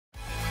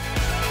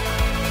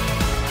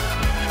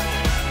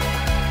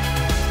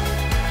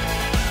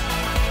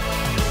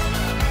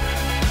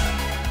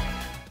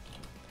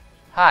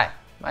Hi,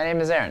 my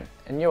name is Aaron,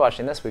 and you're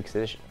watching this week's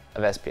edition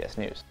of SPS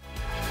News.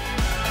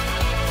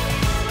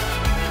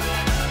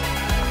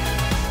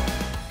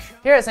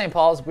 Here at St.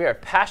 Paul's, we are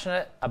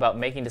passionate about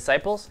making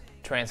disciples,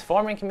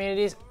 transforming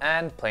communities,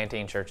 and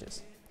planting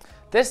churches.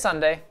 This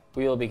Sunday,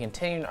 we will be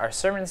continuing our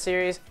sermon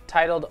series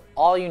titled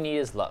All You Need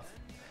Is Love.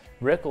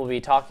 Rick will be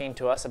talking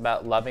to us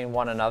about loving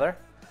one another.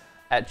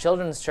 At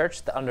Children's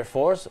Church, the under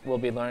 4s will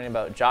be learning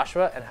about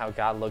Joshua and how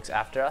God looks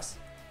after us.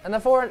 And the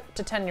 4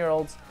 to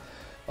 10-year-olds,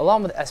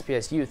 along with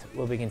SPS Youth,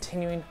 will be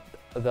continuing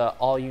the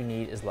All You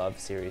Need Is Love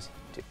series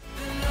too.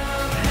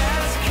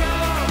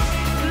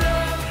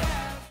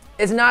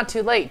 It's not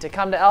too late to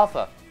come to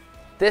Alpha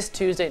this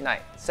Tuesday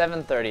night,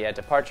 7:30 at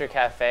Departure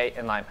Cafe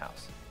in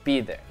Limehouse.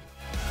 Be there.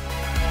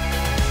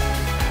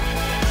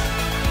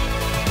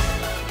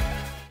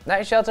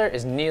 Night Shelter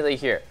is nearly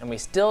here, and we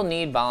still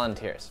need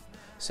volunteers.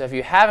 So if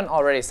you haven't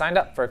already signed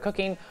up for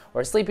cooking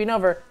or sleeping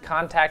over,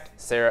 contact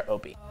Sarah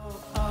Opie.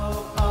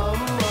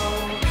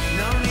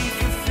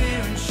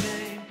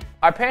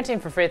 Our Parenting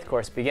for Faith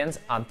course begins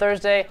on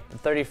Thursday, the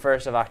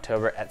 31st of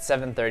October at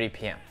 7:30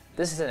 p.m.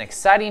 This is an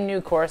exciting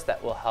new course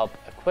that will help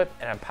equip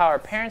and empower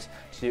parents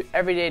to do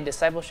everyday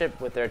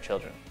discipleship with their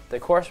children. The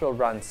course will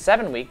run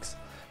 7 weeks.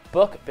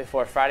 Book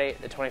before Friday,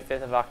 the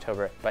 25th of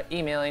October by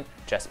emailing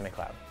Jess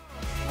McLeod.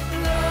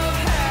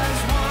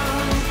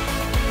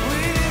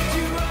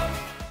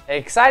 An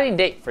exciting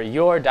date for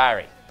your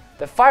diary.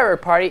 The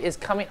firework party is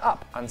coming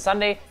up on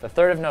Sunday, the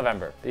 3rd of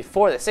November,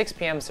 before the 6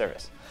 p.m.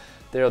 service.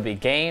 There will be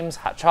games,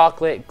 hot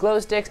chocolate, glow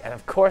sticks, and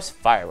of course,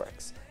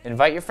 fireworks.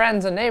 Invite your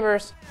friends and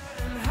neighbors.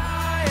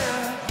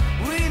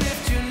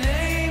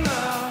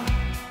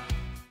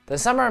 The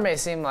summer may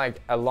seem like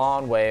a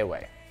long way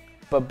away,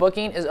 but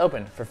booking is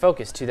open for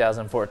Focus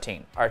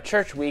 2014, our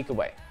church week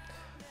away.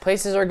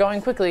 Places are going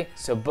quickly,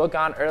 so book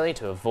on early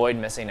to avoid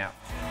missing out.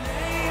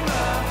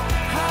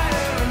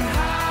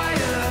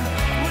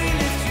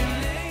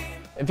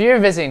 If you're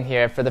visiting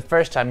here for the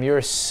first time,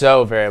 you're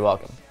so very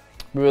welcome.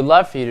 We would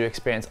love for you to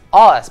experience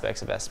all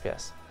aspects of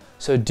SPS,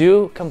 so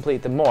do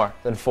complete the More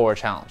Than 4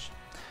 challenge.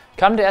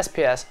 Come to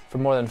SPS for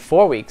more than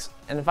 4 weeks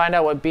and find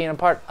out what being a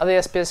part of the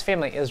SPS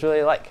family is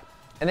really like.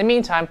 In the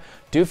meantime,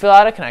 do fill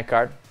out a Connect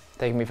card.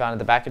 They can be found at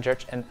the back of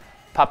church and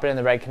pop it in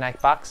the red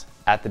Connect box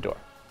at the door.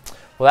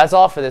 Well, that's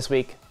all for this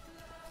week.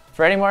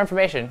 For any more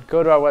information,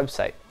 go to our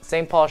website,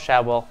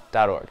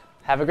 stpaulshadwell.org.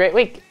 Have a great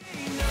week.